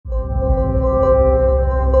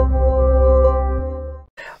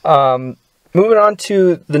Moving on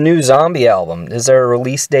to the new Zombie album. Is there a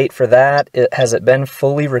release date for that? Has it been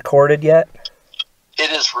fully recorded yet?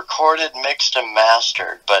 It is recorded, mixed, and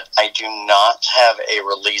mastered, but I do not have a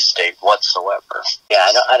release date whatsoever.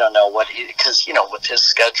 Yeah, I don't know what, because, with his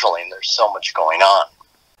scheduling, there's so much going on.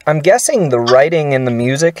 I'm guessing the writing and the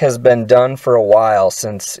music has been done for a while,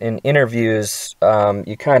 since in interviews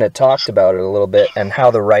you kind of talked about it a little bit and how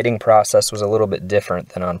the writing process was a little bit different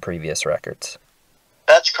than on previous records.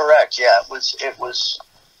 That's correct, yeah. It was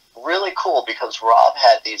really cool because Rob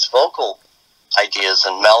had these vocal ideas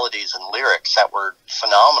and melodies and lyrics that were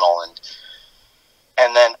phenomenal,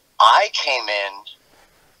 and then I came in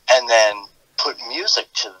and then put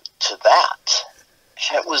music to that.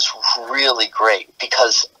 And it was really great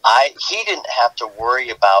because he didn't have to worry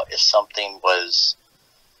about if something was,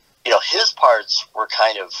 his parts were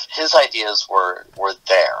his ideas were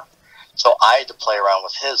there. So I had to play around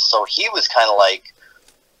with his. So he was kind of like,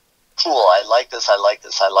 cool, I like this, I like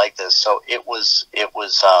this, I like this. So it was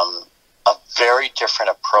a very different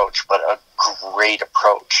approach, but a great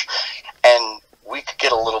approach. And we could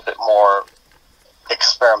get a little bit more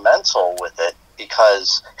experimental with it,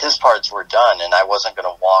 because his parts were done and I wasn't going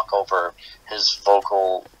to walk over his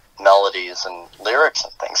vocal melodies and lyrics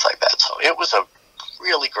and things like that. So it was a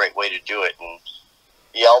really great way to do it. And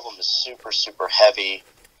the album is super, super heavy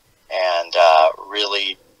and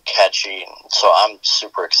really catchy. And so I'm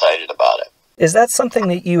super excited about it. Is that something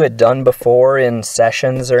that you had done before in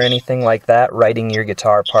sessions or anything like that, writing your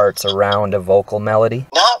guitar parts around a vocal melody?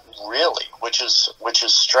 Not really, which is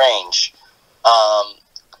strange.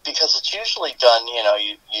 Because it's usually done,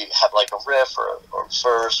 you have like a riff or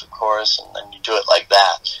verse or chorus, and then you do it like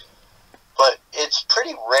that. But it's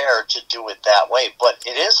pretty rare to do it that way, but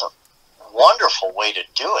it is a wonderful way to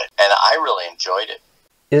do it, and I really enjoyed it.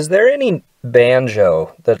 Is there any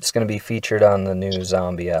banjo that's going to be featured on the new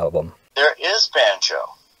Zombie album? There is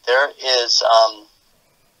banjo. There's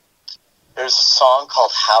a song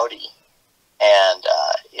called Howdy, and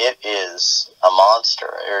it is a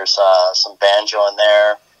monster. There's some banjo in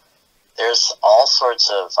there. There's all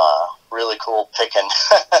sorts of really cool picking.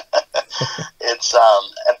 It's,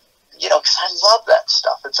 because I love that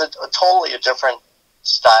stuff. It's a totally different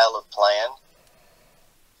style of playing,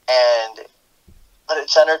 but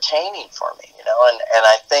it's entertaining for me, and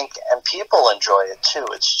I think, and people enjoy it too.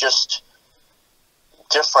 It's just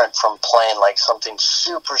different from playing like something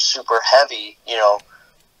super, super heavy,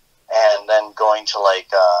 and then going to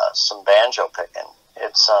like some banjo picking.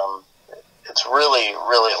 It's really,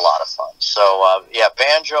 really a lot of fun. So,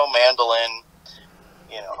 banjo, mandolin,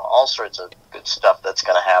 all sorts of good stuff that's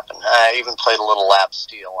going to happen. I even played a little lap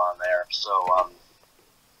steel on there. So,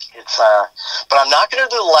 but I'm not going to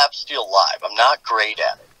do the lap steel live. I'm not great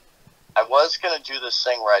at it. I was going to do this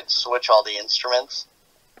thing where I'd switch all the instruments,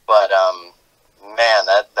 but, man,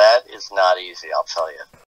 that is not easy, I'll tell you.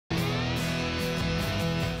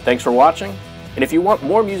 Thanks for watching, and if you want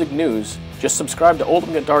more music news, just subscribe to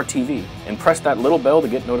Oldham Guitar TV and press that little bell to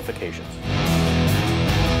get notifications.